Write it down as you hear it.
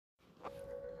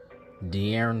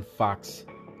De'Aaron Fox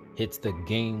hits the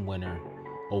game winner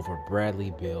over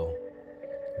Bradley Beal.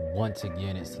 Once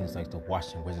again, it seems like the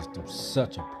Washington Wizards do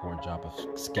such a poor job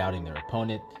of scouting their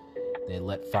opponent. They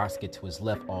let Fox get to his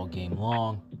left all game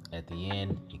long. At the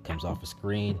end, he comes off a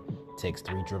screen, takes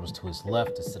 3 dribbles to his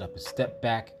left to set up his step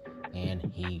back,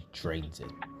 and he drains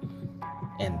it.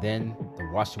 And then the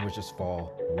Washington Wizards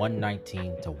fall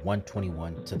 119 to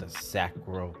 121 to the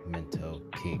Sacramento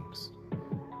Kings.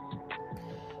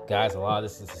 Guys, a lot of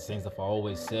this is the same stuff I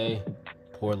always say.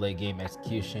 Poor late game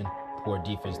execution, poor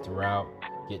defense throughout,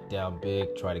 get down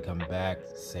big, try to come back.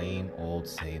 Same old,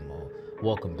 same old.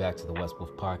 Welcome back to the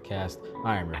Westbrook Podcast.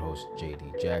 I am your host,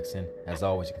 JD Jackson. As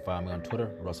always, you can find me on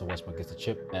Twitter, Russell Westbrook Gets the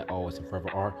Chip, at Always and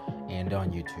Forever Art, and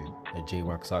on YouTube at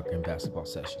J-Rock Soccer and Basketball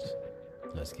Sessions.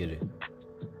 Let's get it.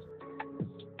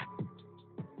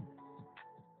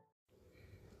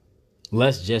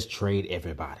 Let's just trade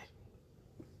everybody.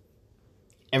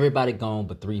 Everybody gone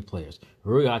but 3 players.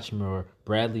 Rui Hachimura,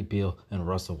 Bradley Beal, and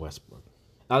Russell Westbrook.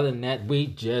 Other than that, we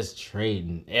just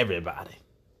trading everybody.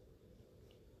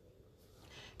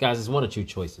 Guys, it's one of 2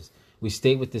 choices. We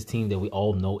stay with this team that we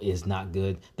all know is not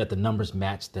good, that the numbers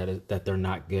match that they're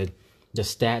not good. The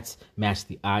stats match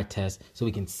the eye test. So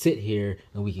we can sit here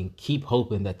and we can keep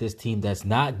hoping that this team that's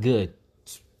not good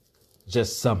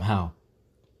just somehow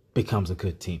becomes a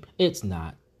good team. It's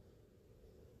not.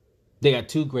 They got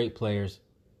 2 great players.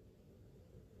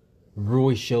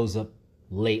 Rui shows up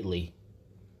lately.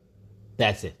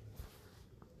 That's it.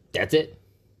 That's it.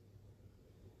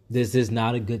 This is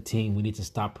not a good team. We need to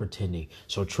stop pretending.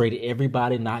 So trade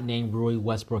everybody not named Rui,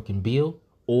 Westbrook, and Beal,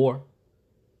 or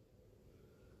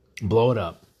blow it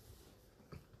up.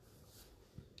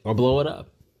 Or blow it up.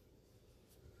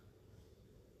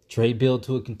 Trade Beal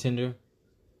to a contender.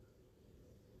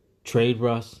 Trade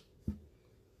Russ.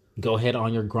 Go ahead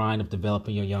on your grind of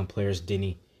developing your young players,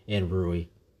 Denny and Rui.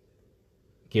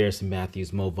 Garrison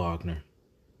Matthews, Mo Wagner,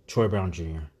 Troy Brown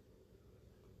Jr.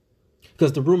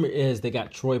 Because the rumor is they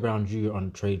got Troy Brown Jr. on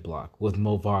the trade block with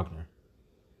Mo Wagner.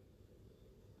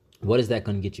 What is that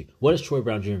going to get you? What is Troy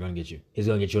Brown Jr. going to get you? He's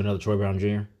going to get you another Troy Brown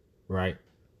Jr., right?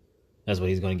 That's what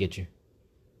he's going to get you.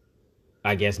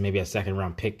 I guess maybe a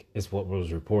 2nd-round pick is what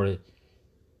was reported.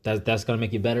 That's going to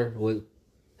make you better?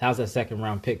 How's that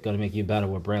 2nd-round pick going to make you better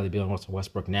with Bradley Beal and Russell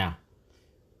Westbrook now?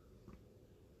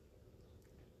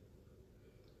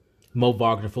 Mo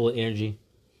Wagner, full of energy,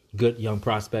 good young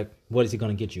prospect. What is he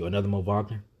going to get you? Another Mo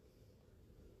Wagner?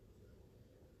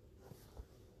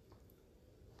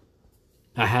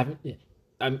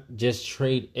 I'm just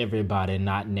trade everybody and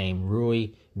not name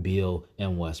Rui, Beal,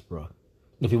 and Westbrook.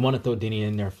 If you want to throw Denny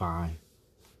in there, fine.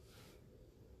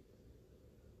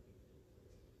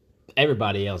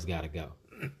 Everybody else got to go.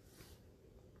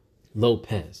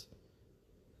 Lopez,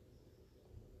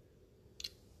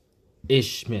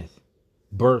 Ish Smith,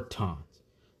 Bertans,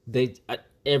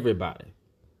 everybody.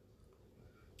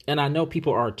 And I know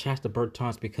people are attached to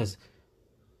Bertans because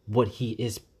what he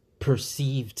is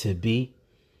perceived to be.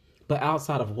 But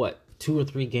outside of 2 or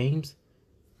 3 games?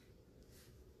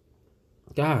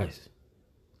 Guys,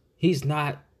 he's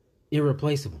not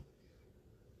irreplaceable.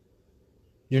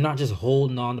 You're not just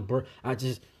holding on to Bert.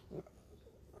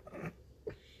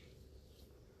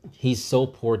 He's so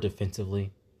poor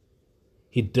defensively.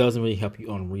 He doesn't really help you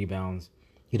on rebounds.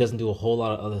 He doesn't do a whole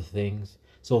lot of other things.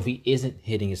 So if he isn't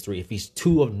hitting his 3, if he's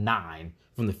 2 of 9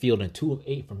 from the field and 2 of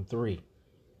 8 from 3,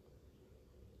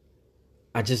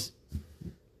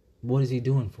 what is he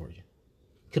doing for you?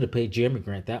 Could have paid Jeremy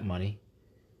Grant that money.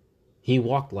 He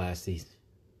walked last season.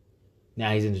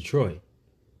 Now he's in Detroit.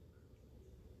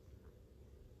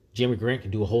 Jeremy Grant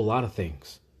can do a whole lot of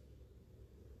things.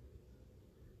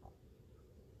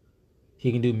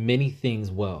 He can do many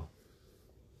things well.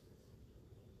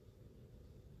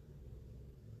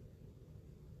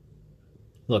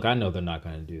 Look, I know they're not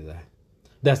going to do that.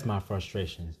 That's my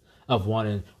frustrations of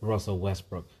wanting Russell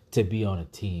Westbrook to be on a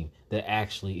team that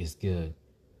actually is good.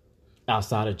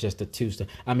 Outside of just the 2 stars.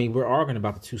 I mean, we're arguing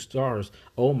about the 2 stars.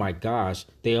 Oh my gosh,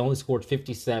 they only scored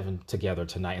 57 together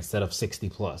tonight instead of 60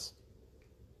 plus.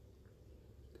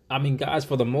 I mean, guys,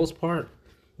 for the most part,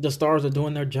 the stars are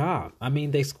doing their job. I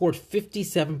mean, they scored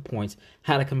 57 points,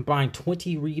 had a combined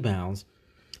 20 rebounds,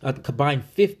 a combined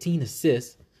 15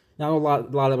 assists. Now, a lot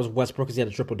of that was Westbrook because he had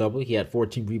a triple-double. He had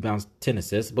 14 rebounds, 10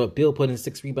 assists. But Bill put in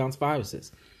 6 rebounds, 5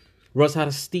 assists. Russ had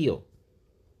a steal.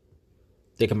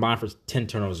 They combined for 10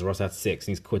 turnovers. Russ had 6,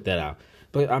 and he's quit that out.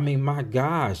 But, I mean, my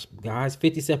gosh, guys,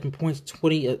 57 points,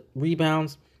 20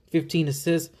 rebounds, 15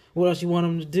 assists. What else you want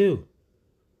him to do?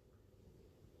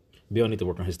 Bill needs to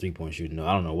work on his 3-point shooting.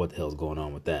 I don't know what the hell's going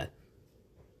on with that.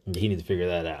 He needs to figure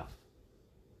that out.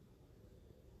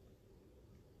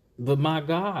 But my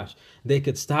gosh, they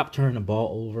could stop turning the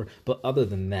ball over. But other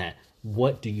than that,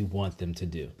 what do you want them to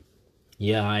do?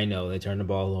 Yeah, I know they turned the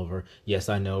ball over. Yes,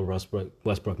 I know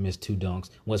Westbrook missed 2 dunks.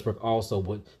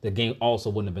 The game also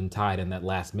wouldn't have been tied in that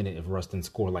last minute if Russ didn't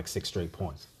score like 6 straight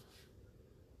points.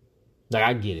 Like,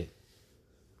 I get it.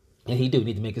 And he do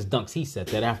need to make his dunks. He said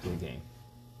that after the game.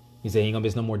 He said he ain't gonna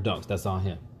miss no more dunks. That's on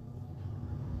him.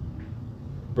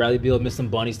 Bradley Beal missed some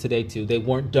bunnies today too. They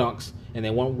weren't dunks and they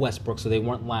weren't Westbrook, so they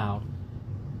weren't loud.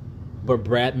 But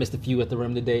Brad missed a few at the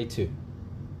rim today too.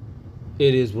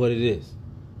 It is what it is.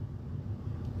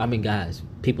 I mean, guys,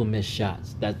 people miss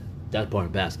shots. That's part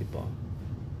of basketball.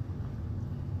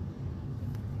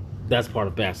 That's part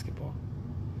of basketball.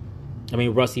 I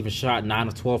mean, Russ even shot 9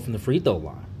 of 12 from the free throw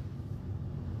line.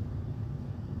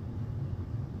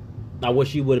 I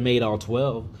wish you would have made all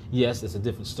 12. Yes, it's a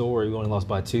different story. We only lost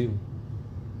by 2.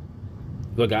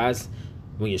 But guys,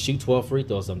 when you shoot 12 free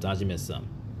throws, sometimes you miss some.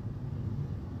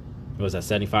 What was that,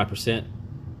 75%?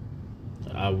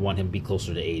 I want him to be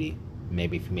closer to 80.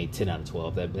 Maybe if he made 10 out of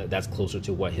 12, that's closer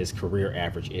to what his career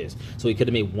average is. So he could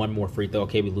have made 1 more free throw.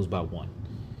 Okay, we lose by 1.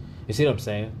 You see what I'm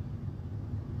saying?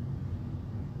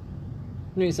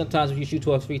 I mean, sometimes if you shoot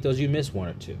 12 free throws, you miss 1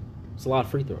 or 2. It's a lot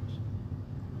of free throws.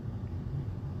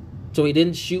 So he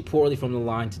didn't shoot poorly from the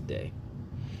line today.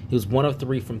 He was 1 of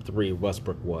 3 from 3,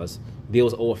 Westbrook was. Beal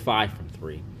was 0 of 5 from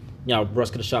 3. Now, Russ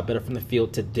could have shot better from the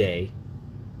field today.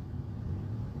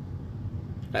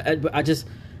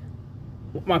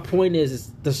 My point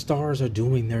is the stars are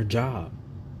doing their job.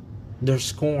 They're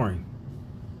scoring.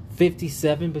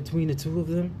 57 between the two of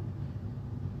them.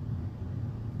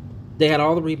 They had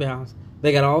all the rebounds.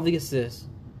 They got all the assists.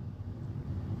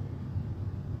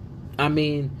 I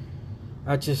mean,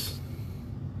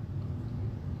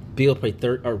 Beal played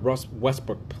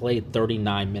Westbrook played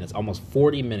 39 minutes, almost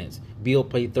 40 minutes. Beal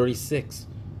played 36.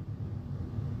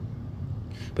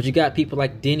 But you got people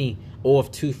like Denny, 0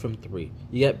 of 2 from 3.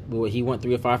 He went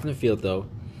 3 of 5 from the field though,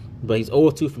 but he's 0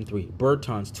 of 2 from 3.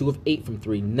 Bertans, 2 of 8 from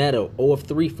 3. Neto, 0 of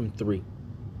 3 from 3.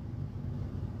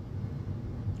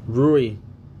 Rui,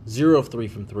 0 of 3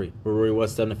 from 3. Rui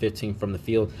was 7 of 15 from the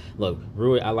field. Look,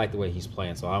 Rui, I like the way he's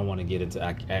playing, so I don't want to get into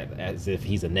as if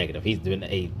he's a negative. He's been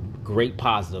a great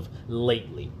positive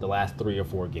lately, the last 3 or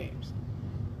 4 games.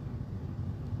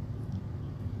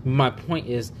 My point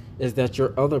is that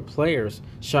your other players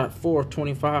shot 4 of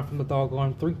 25 from the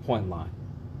doggone 3-point line.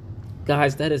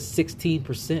 Guys, that is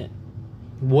 16%.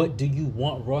 What do you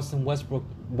want Russ and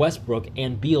Westbrook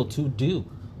and Beal to do?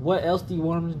 What else do you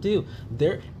want them to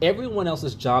do? Everyone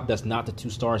else's job that's not the 2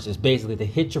 stars is basically to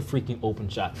hit your freaking open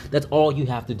shot. That's all you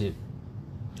have to do.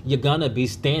 You're gonna be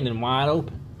standing wide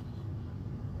open.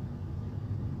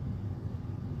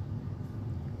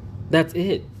 That's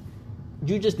it.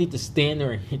 You just need to stand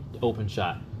there and hit the open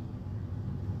shot.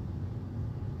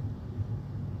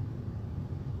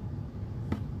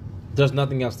 There's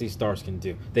nothing else these stars can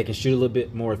do. They can shoot a little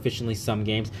bit more efficiently some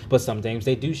games, but some games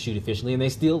they do shoot efficiently and they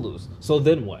still lose. So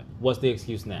then what? What's the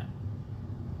excuse now?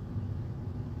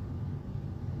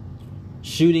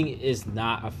 Shooting is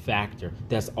not a factor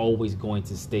that's always going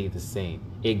to stay the same.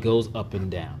 It goes up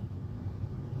and down.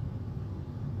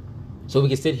 So we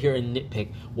can sit here and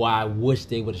nitpick why I wish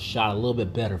they would have shot a little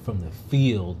bit better from the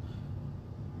field.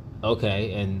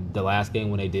 Okay, and the last game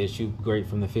when they did shoot great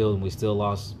from the field and we still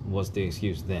lost, what's the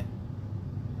excuse then?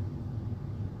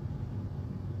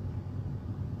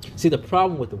 See, the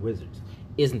problem with the Wizards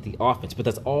isn't the offense, but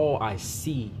that's all I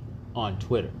see on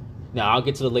Twitter. Now, I'll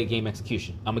get to the late game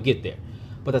execution. I'm going to get there.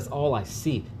 But that's all I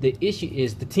see. The issue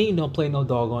is the team don't play no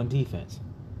doggone defense.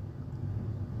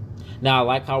 Now, I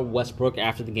like how Westbrook,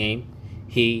 after the game,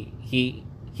 he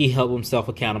held himself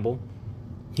accountable.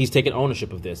 He's taken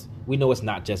ownership of this. We know it's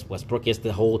not just Westbrook, it's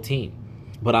the whole team.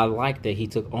 But I like that he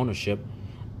took ownership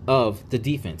of the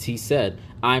defense. He said,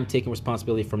 I'm taking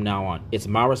responsibility from now on. It's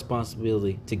my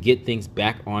responsibility to get things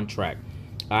back on track.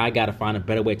 I got to find a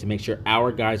better way to make sure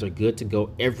our guys are good to go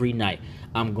every night.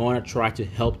 I'm going to try to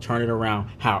help turn it around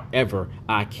however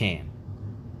I can.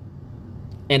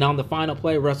 And on the final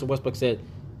play, Russell Westbrook said,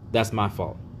 that's my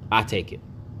fault. I take it.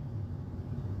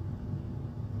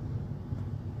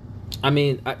 I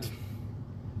mean,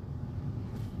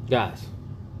 guys,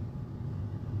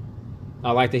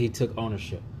 I like that he took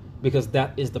ownership because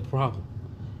that is the problem.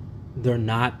 They're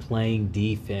not playing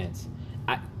defense.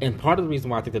 And part of the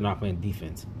reason why I think they're not playing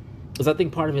defense is I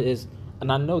think part of it is,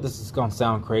 and I know this is going to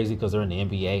sound crazy because they're in the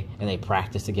NBA and they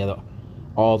practice together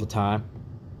all the time,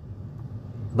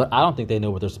 but I don't think they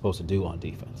know what they're supposed to do on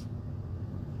defense.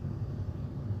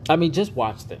 I mean, just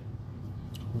watch them.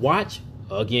 Watch,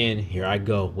 again, here I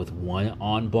go with one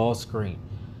on-ball screen.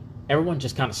 Everyone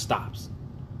just kind of stops.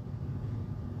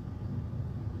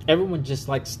 Everyone just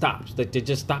like stops. Like they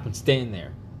just stop and stand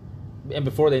there. And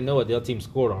before they know it, the other team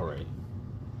scored already.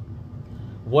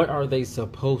 What are they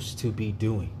supposed to be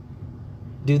doing?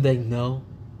 Do they know?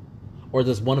 Or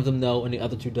does one of them know and the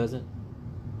other two doesn't?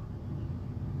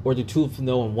 Or do two of them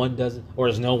know and one doesn't? Or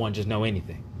does no one just know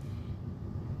anything?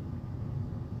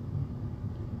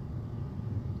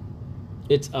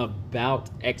 It's about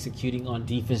executing on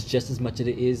defense just as much as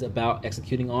it is about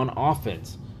executing on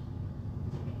offense.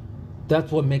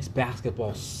 That's what makes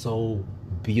basketball so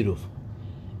beautiful.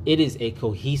 It is a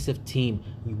cohesive team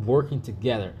working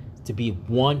together to be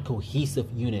one cohesive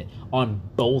unit on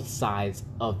both sides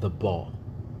of the ball.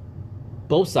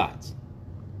 Both sides.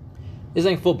 This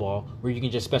ain't football where you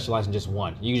can just specialize in just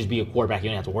one. You can just be a quarterback, you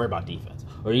don't have to worry about defense.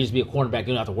 Or you just be a cornerback, you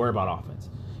don't have to worry about offense.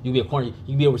 You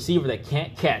can be a receiver that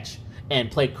can't catch and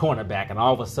play cornerback, and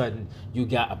all of a sudden you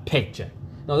got a paycheck.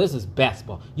 No, this is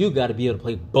basketball. You got to be able to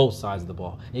play both sides of the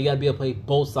ball. And you got to be able to play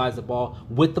both sides of the ball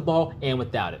with the ball and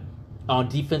without it. On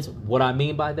defense, what I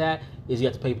mean by that is you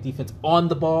have to play defense on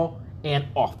the ball and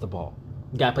off the ball.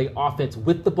 You got to play offense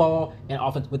with the ball and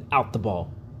offense without the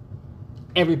ball.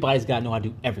 Everybody's got to know how to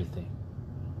do everything.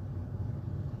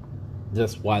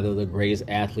 That's why they're the greatest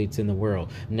athletes in the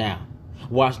world. Now,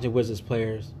 Washington Wizards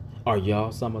players, are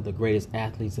y'all some of the greatest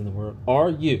athletes in the world? Are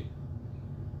you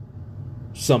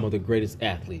some of the greatest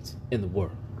athletes in the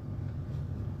world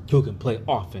who can play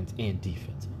offense and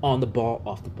defense? On the ball,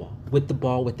 off the ball, with the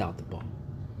ball, without the ball.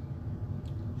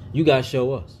 You guys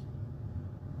show us.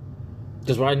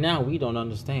 Because right now, we don't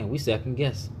understand. We second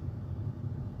guess.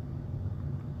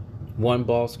 One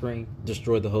ball screen,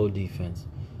 destroyed the whole defense.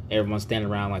 Everyone's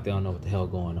standing around like they don't know what the hell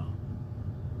going on.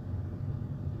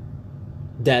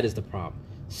 That is the problem.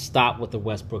 Stop with the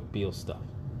Westbrook Beal stuff.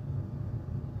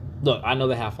 Look, I know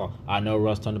they have fault. I know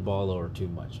Russ turned the ball over too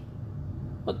much.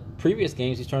 But previous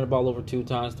games, he's turned the ball over 2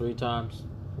 times, 3 times,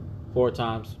 4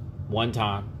 times, 1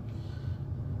 time.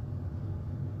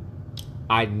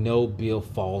 I know Beal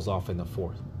falls off in the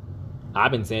 4th.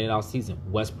 I've been saying it all season.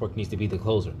 Westbrook needs to be the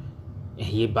closer. And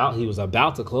he was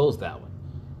about to close that one.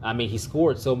 I mean, he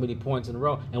scored so many points in a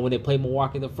row. And when they played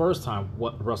Milwaukee the first time,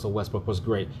 Russell Westbrook was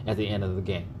great at the end of the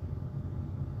game.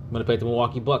 When they played the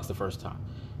Milwaukee Bucks the first time.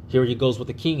 Here he goes with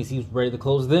the Kings. He's ready to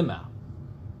close them out.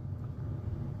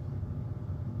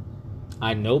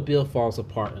 I know Beal falls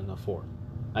apart in the 4th.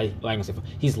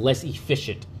 He's less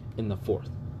efficient in the 4th.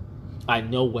 I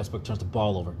know Westbrook turns the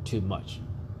ball over too much.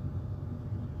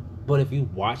 But if you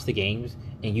watch the games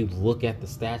and you look at the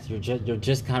stats, you're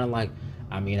just kind of like,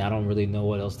 I mean, I don't really know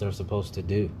what else they're supposed to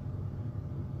do.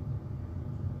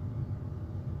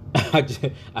 I just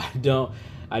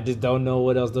don't know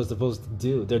what else they're supposed to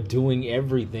do. They're doing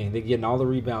everything. They're getting all the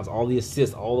rebounds, all the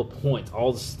assists, all the points,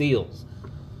 all the steals.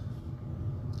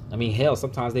 I mean, hell,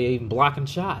 sometimes they're even blocking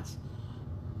shots.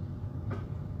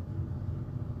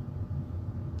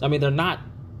 I mean, they're not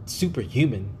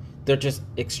superhuman. They're just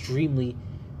extremely,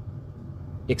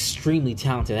 extremely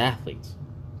talented athletes.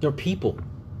 They're people,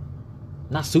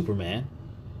 not Superman.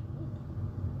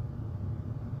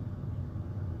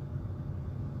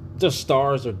 The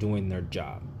stars are doing their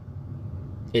job.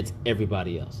 It's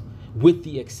everybody else. With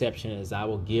the exception, as I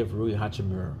will give Rui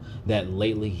Hachimura, that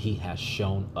lately he has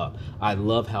shown up. I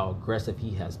love how aggressive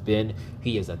he has been.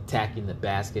 He is attacking the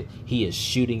basket. He is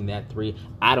shooting that 3.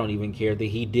 I don't even care that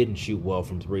he didn't shoot well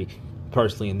from 3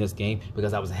 personally in this game,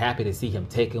 because I was happy to see him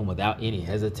take him without any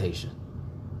hesitation.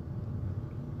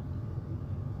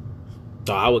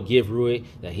 So I will give Rui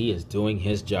that he is doing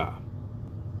his job.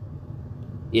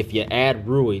 If you add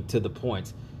Rui to the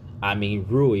points, I mean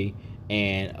Rui,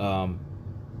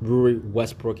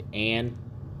 Westbrook, and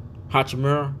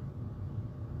Hachimura,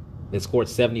 they scored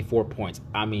 74 points.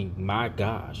 I mean, my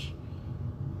gosh.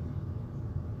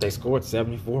 They scored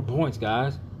 74 points,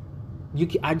 guys.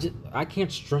 I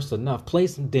can't stress enough. Play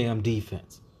some damn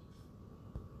defense.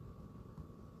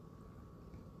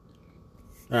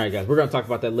 All right, guys. We're going to talk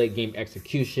about that late game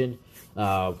execution.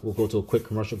 We'll go to a quick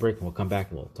commercial break, and we'll come back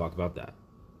and we'll talk about that.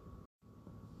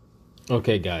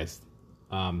 Okay, guys.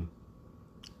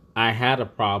 I had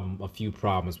a few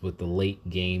problems with the late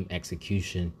game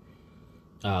execution.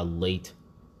 I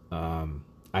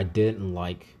didn't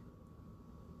like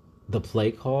the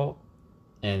play call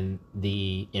and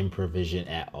the improvisation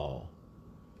at all.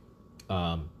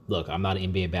 Look, I'm not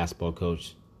an NBA basketball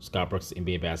coach. Scott Brooks is an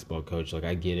NBA basketball coach. Like,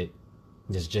 I get it.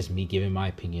 It's just me giving my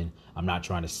opinion. I'm not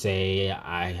trying to say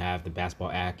I have the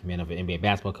basketball acumen of an NBA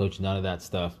basketball coach. None of that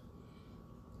stuff.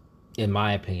 In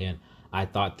my opinion, I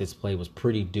thought this play was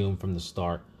pretty doomed from the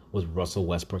start, with Russell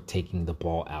Westbrook taking the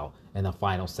ball out in the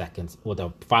final seconds, or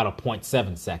the final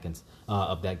 0.7 seconds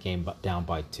of that game, down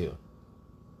by 2.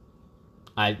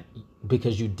 I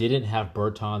because you didn't have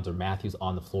Bertans or Matthews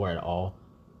on the floor at all,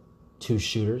 two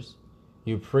shooters,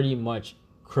 you pretty much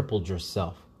crippled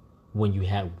yourself when you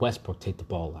had Westbrook take the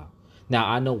ball out. Now,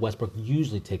 I know Westbrook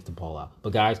usually takes the ball out,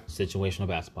 but guys, situational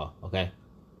basketball, okay?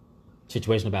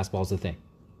 Situational basketball is the thing.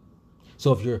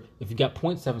 So if you got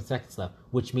 0.7 seconds left,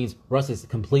 which means Russ is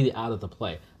completely out of the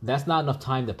play, that's not enough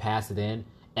time to pass it in,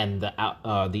 and the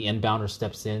inbounder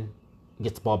steps in, and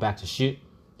gets the ball back to shoot,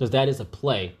 because that is a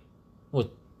play with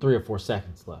 3 or 4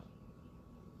 seconds left.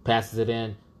 Passes it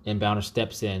in, inbounder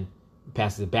steps in,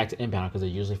 passes it back to inbounder because they're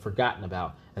usually forgotten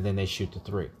about, and then they shoot the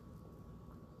 3.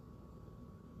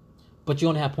 But you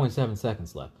only have 0.7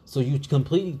 seconds left. So you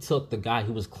completely took the guy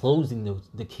who was closing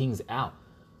the Kings out,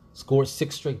 scored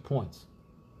 6 straight points,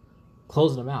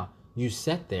 closing them out. You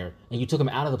sat there and you took him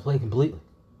out of the play completely.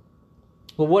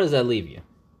 Well, what does that leave you?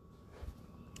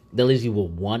 That leaves you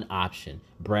with one option,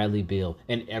 Bradley Beal,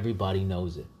 and everybody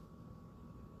knows it.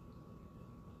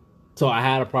 So I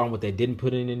had a problem with they didn't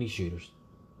put in any shooters.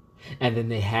 And then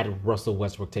they had Russell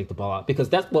Westbrook take the ball out because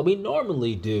that's what we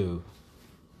normally do.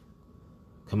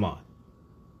 Come on.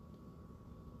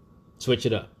 Switch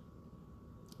it up.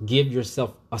 Give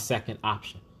yourself a second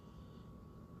option.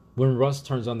 When Russ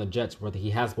turns on the Jets, whether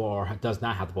he has the ball or does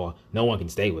not have the ball, no one can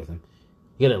stay with him.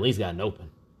 He at least got an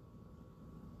open.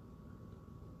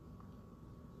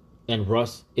 And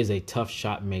Russ is a tough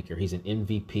shot maker. He's an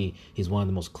MVP. He's one of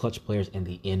the most clutch players in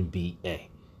the NBA.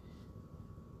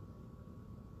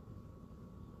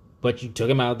 But you took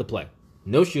him out of the play.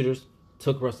 No shooters.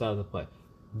 Took Russ out of the play.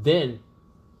 Then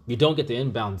you don't get the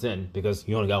inbounds in because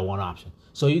you only got one option.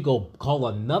 So you go call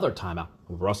another timeout.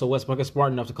 Russell Westbrook is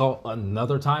smart enough to call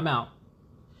another timeout.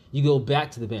 You go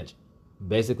back to the bench.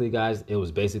 Basically, guys, it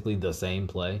was basically the same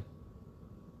play.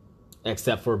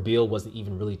 Except for Beal wasn't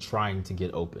even really trying to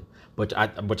get open. Which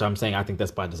I'm saying I think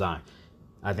that's by design.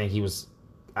 I think he was...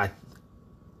 I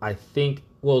think...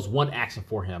 Well, it was one action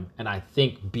for him. And I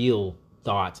think Beal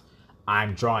thought,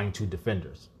 I'm drawing 2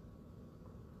 defenders.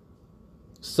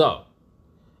 So...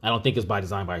 I don't think it's by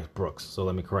design by Brooks, so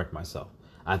let me correct myself.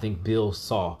 I think Beal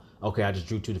saw, okay, I just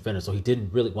drew 2 defenders, so he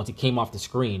didn't really, once he came off the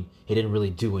screen, he didn't really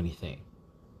do anything.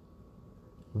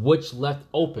 Which left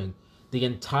open the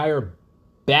entire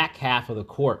back half of the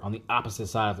court on the opposite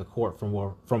side of the court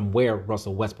from where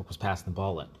Russell Westbrook was passing the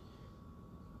ball in.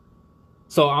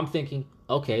 So I'm thinking,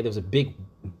 okay, there's a big,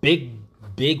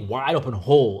 wide open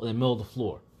hole in the middle of the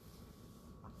floor.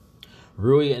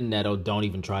 Rui and Neto don't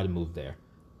even try to move there.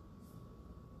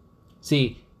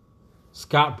 See,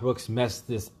 Scott Brooks messed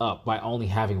this up by only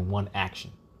having one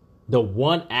action. The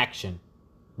one action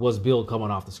was Beal coming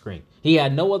off the screen. He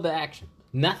had no other action.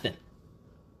 Nothing.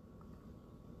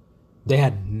 They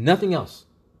had nothing else.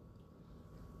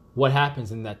 What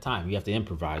happens in that time? You have to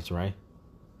improvise, right?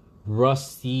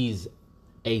 Russ sees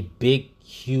a big,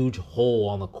 huge hole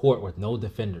on the court with no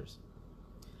defenders.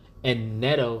 And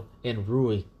Neto and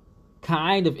Rui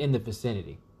kind of in the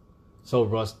vicinity. So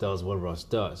Russ does what Russ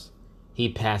does. He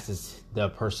passes the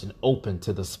person open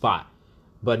to the spot.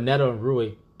 But Neto and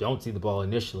Rui don't see the ball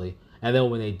initially. And then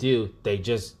when they do, they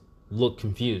just look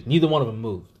confused. Neither one of them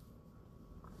moved.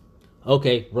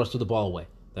 Okay, Russ threw the ball away.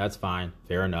 That's fine.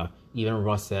 Fair enough. Even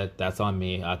Russ said, that's on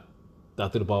me. I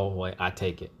threw the ball away. I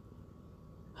take it.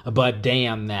 But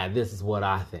damn that. This is what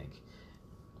I think.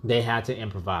 They had to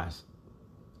improvise.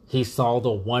 He saw the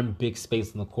one big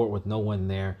space in the court with no one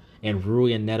there. And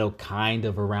Rui and Neto kind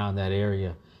of around that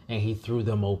area. And he threw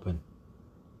them open.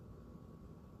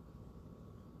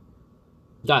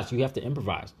 Guys, you have to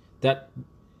improvise. That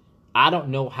I don't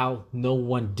know how no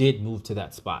one did move to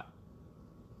that spot.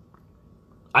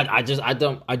 I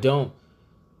don't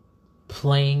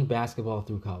playing basketball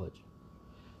through college,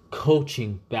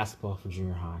 coaching basketball for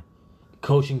junior high,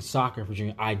 coaching soccer for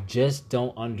junior. I just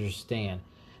don't understand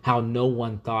how no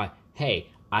one thought, hey,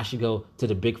 I should go to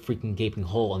the big freaking gaping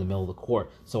hole in the middle of the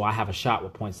court so I have a shot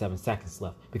with 0.7 seconds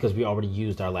left because we already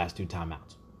used our last 2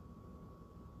 timeouts.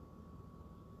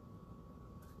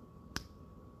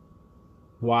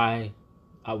 Why?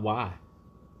 Why?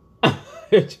 I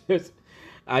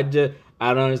don't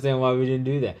understand why we didn't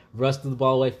do that. Russ threw the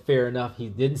ball away, fair enough. He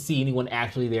didn't see anyone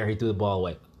actually there. He threw the ball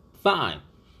away. Fine.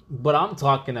 But I'm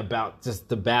talking about just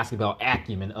the basketball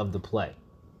acumen of the play.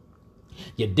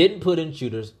 You didn't put in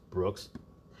shooters, Brooks.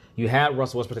 You had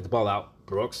Russell Westbrook take the ball out,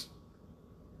 Brooks.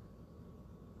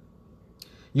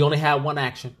 You only had one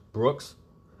action, Brooks.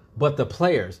 But the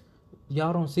players,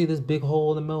 y'all don't see this big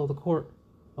hole in the middle of the court,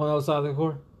 on the other side of the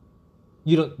court?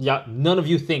 None of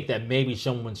you think that maybe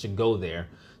someone should go there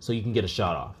so you can get a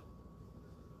shot off.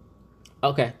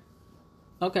 Okay.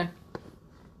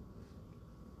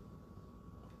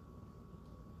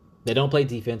 They don't play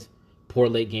defense. Poor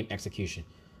late game execution.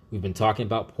 We've been talking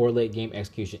about poor late game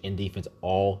execution in defense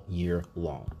all year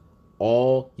long.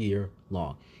 All year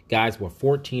long. Guys, we're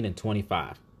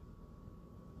 14-25.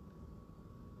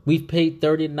 We've played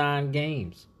 39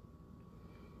 games.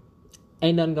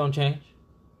 Ain't nothing gonna change.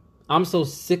 I'm so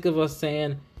sick of us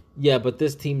saying, yeah, but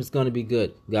this team is gonna be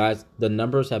good. Guys, the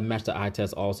numbers have matched the eye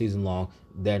test all season long.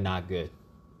 They're not good.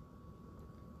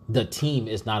 The team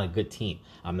is not a good team.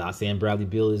 I'm not saying Bradley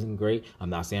Beal isn't great. I'm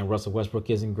not saying Russell Westbrook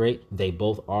isn't great. They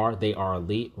both are. They are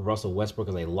elite. Russell Westbrook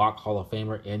is a lock Hall of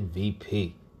Famer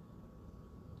MVP.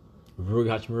 Rui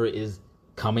Hachimura is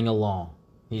coming along.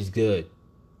 He's good.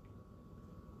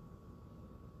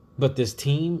 But this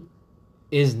team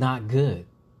is not good.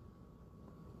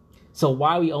 So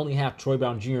why we only have Troy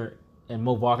Brown Jr. and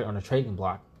Mo Wagner on the trading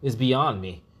block is beyond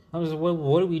me. I'm just,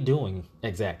 what are we doing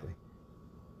exactly?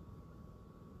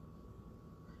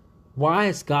 Why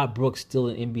is Scott Brooks still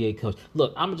an NBA coach?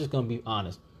 Look, I'm just going to be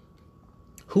honest.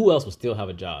 Who else would still have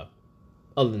a job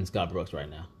other than Scott Brooks right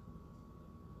now?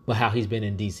 But how he's been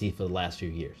in D.C. for the last few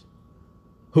years.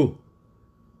 Who?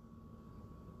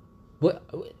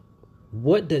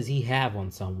 What does he have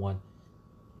on someone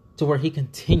to where he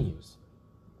continues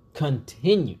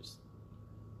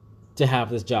to have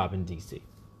this job in D.C.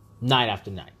 night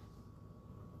after night?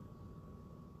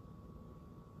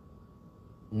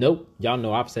 Nope. Y'all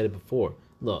know I've said it before.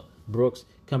 Look, Brooks,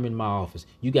 come in my office.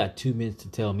 You got 2 minutes to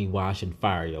tell me why I shouldn't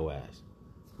fire your ass.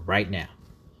 Right now.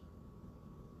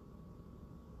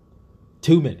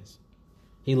 2 minutes.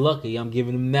 He lucky I'm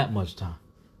giving him that much time.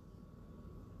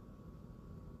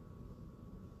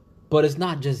 But it's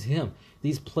not just him.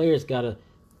 These players gotta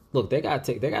look. They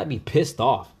gotta be pissed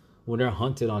off when they're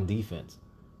hunted on defense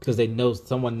because they know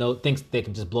thinks they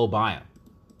can just blow by them.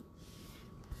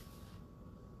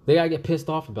 They gotta get pissed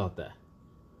off about that.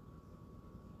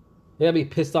 They gotta be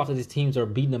pissed off that these teams are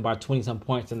beating them by 20-some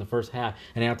points in the first half,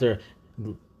 and out there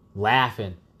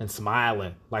laughing and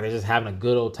smiling like they're just having a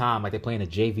good old time, like they're playing a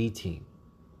JV team.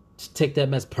 Just take that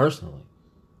mess personally.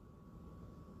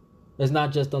 It's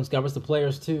not just on Scott, it's the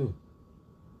players too.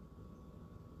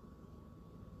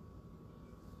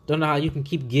 Don't know how you can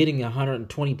keep getting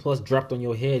 120 plus dropped on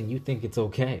your head and you think it's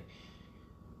okay.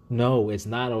 No, it's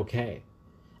not okay.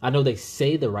 I know they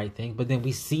say the right thing, but then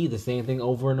we see the same thing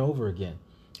over and over again.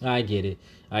 I get it.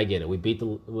 We beat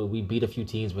a few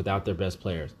teams without their best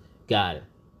players. Got it.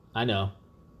 I know.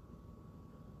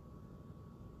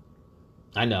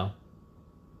 Now,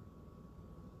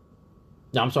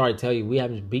 I'm sorry to tell you, we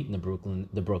haven't beaten the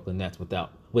Brooklyn Nets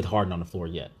with Harden on the floor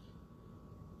yet.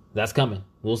 That's coming.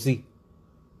 We'll see.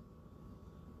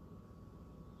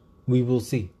 We will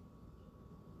see.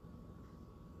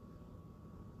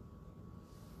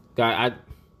 Guy,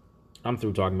 I'm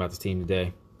through talking about this team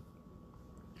today.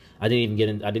 I didn't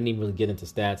even really get into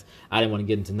stats. I didn't want to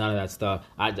get into none of that stuff.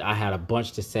 I had a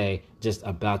bunch to say just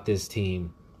about this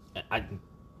team.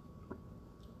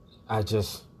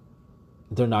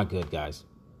 They're not good, guys.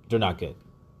 They're not good.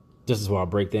 This is where I'll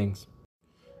break things.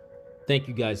 Thank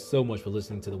you guys so much for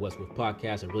listening to the Westbrook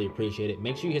Podcast. I really appreciate it.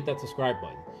 Make sure you hit that subscribe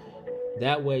button.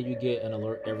 That way you get an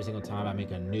alert every single time I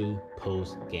make a new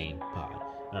post-game pod.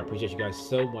 And I appreciate you guys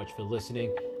so much for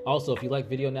listening. Also, if you like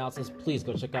video analysis, please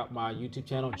go check out my YouTube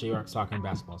channel, J-Rock Soccer and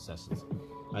Basketball Sessions.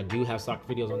 I do have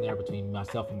soccer videos on there between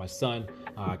myself and my son,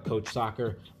 Coach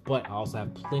Soccer, but I also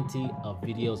have plenty of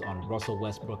videos on Russell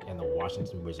Westbrook and the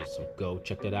Washington Wizards. So go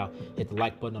check that out. Hit the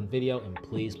like button on video and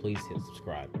please hit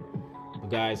subscribe. But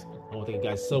guys, I want to thank you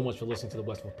guys so much for listening to the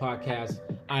Westbrook Podcast.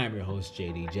 I am your host,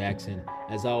 JD Jackson.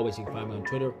 As always, you can find me on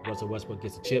Twitter, Russell Westbrook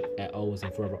Gets a Chip, at Always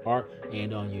and Forever Art,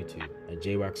 and on YouTube at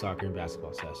J-Rock Soccer and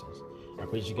Basketball Sessions. I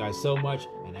appreciate you guys so much,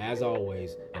 and as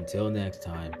always, until next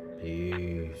time,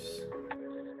 peace.